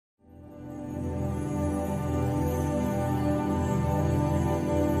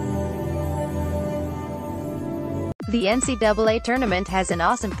The NCAA tournament has an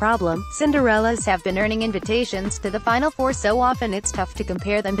awesome problem. Cinderellas have been earning invitations to the Final Four so often it's tough to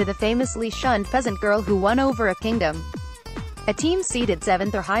compare them to the famously shunned peasant girl who won over a kingdom. A team seeded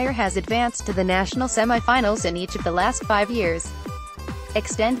 7th or higher has advanced to the national semifinals in each of the last 5 years.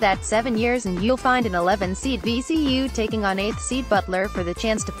 Extend that 7 years and you'll find an 11-seed VCU taking on 8th seed Butler for the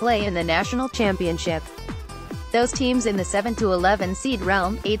chance to play in the national championship. Those teams in the 7 to 11 seed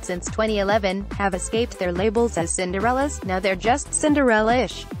realm, 8 since 2011, have escaped their labels as Cinderellas. Now they're just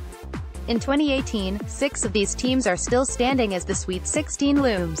Cinderella-ish. In 2018, 6 of these teams are still standing as the Sweet 16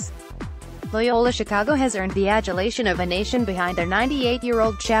 looms. Loyola Chicago has earned the adulation of a nation behind their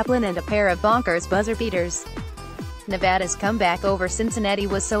 98-year-old chaplain and a pair of bonkers buzzer beaters. Nevada's comeback over Cincinnati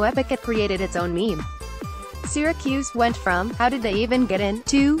was so epic it created its own meme. Syracuse went from, "How did they even get in?"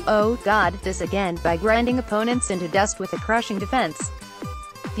 to, "Oh, God, this again," by grinding opponents into dust with a crushing defense.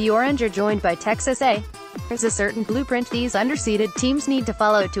 The Orange are joined by Texas A. There's a certain blueprint these underseeded teams need to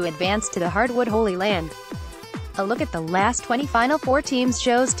follow to advance to the hardwood Holy Land. A look at the last 20 Final Four teams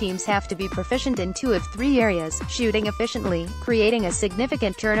shows teams have to be proficient in 2 of 3 areas: shooting efficiently, creating a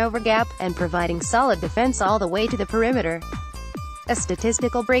significant turnover gap, and providing solid defense all the way to the perimeter. A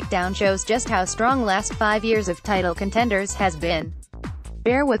statistical breakdown shows just how strong last 5 years of title contenders has been.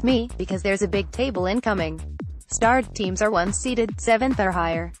 Bear with me, because there's a big table incoming. Starred teams are 1-seeded, 7th or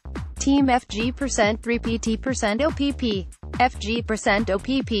higher. Team FG %, 3PT% OPP. FG %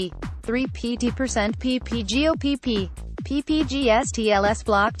 OPP. 3PT% PPG OPP. PPG STLS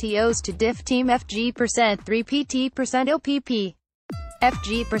block TOs to diff. Team FG %, 3PT% OPP.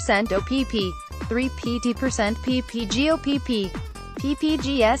 FG % OPP. 3PT% PPG OPP.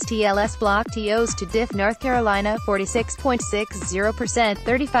 PPG STLS block TOs to diff. North Carolina, 46.60%,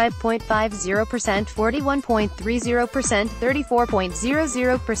 35.50%, 41.30%,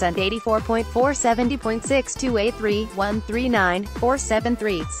 34.00%, 84.470.6283139,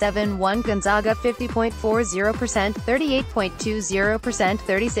 473.71. Gonzaga, 50.40%, 38.20%,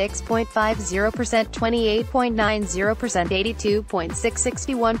 36.50%, 28.90%,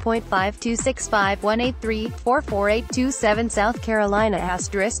 82.661.5265, 183.448227. South Carolina,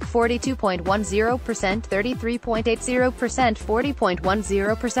 asterisk 42.10%, 33.80%,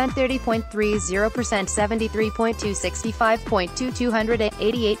 40.10%, 30.30%, 73.265.2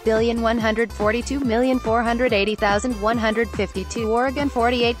 288,142,480,152. Oregon,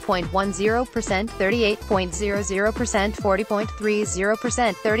 48.10%, 38.00%,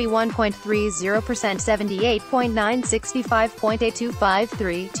 40.30%, 31.30%,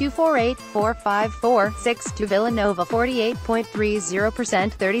 78.965.8253, 248,454,62. Villanova, 48.30%,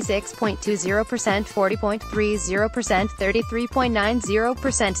 36.20%, 40.30%,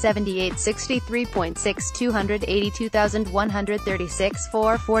 33.90%, 78.63.6 282,136,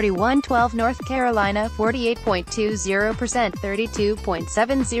 441.12. North Carolina, 48.20%,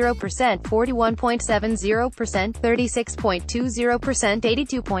 32.70%, 41.70%, 36.20%,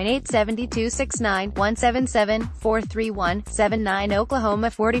 82.87269, 177,431,79. Oklahoma,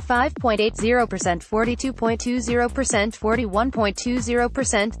 45.80%, 42.20%, 41.20%,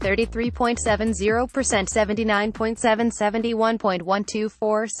 33.70%, 79.7,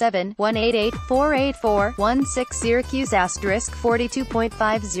 71.1247, 188,484,16. Syracuse, asterisk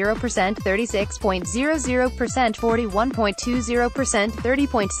 42.50%, 36.00%, 41.20%,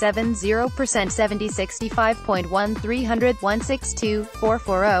 30.70%, 70.65.1300,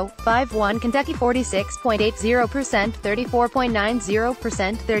 162,440,51. Kentucky, 46.80%,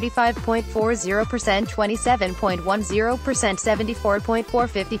 34.90%, 35.40%, 27.10%,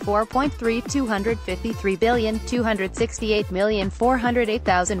 74.454.3,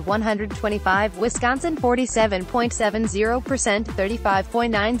 253,268,408,125. Wisconsin, 47.70%,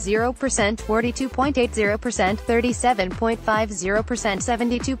 35.90%, 42.80%, 37.50%,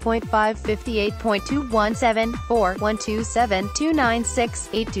 72.558.217,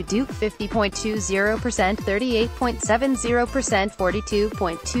 4,127,296.82. Duke, 50.20%, 38.70%,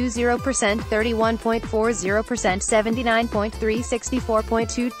 42.20%, 31.40%,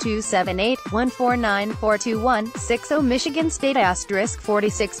 79.364.2278, 149,421,60. Michigan State, asterisk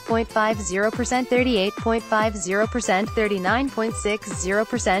 46.50%, 38.50%,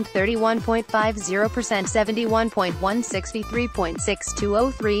 39.60%, 31.50%,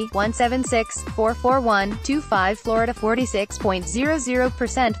 71.163.6203, 176,441,25. Florida,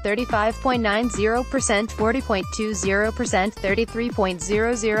 46.00%, 35.90%, 40.20%,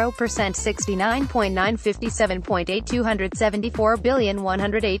 33.00%, 69.957.8 207.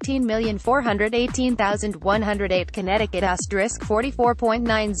 74,118,418,108. Connecticut asterisk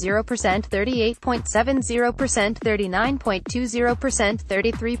 44.90%, 38.70%, 39.20%,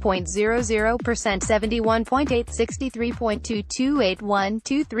 33.00%, 71.8, 63.2281,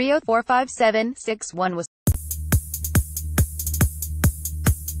 2304576 1 was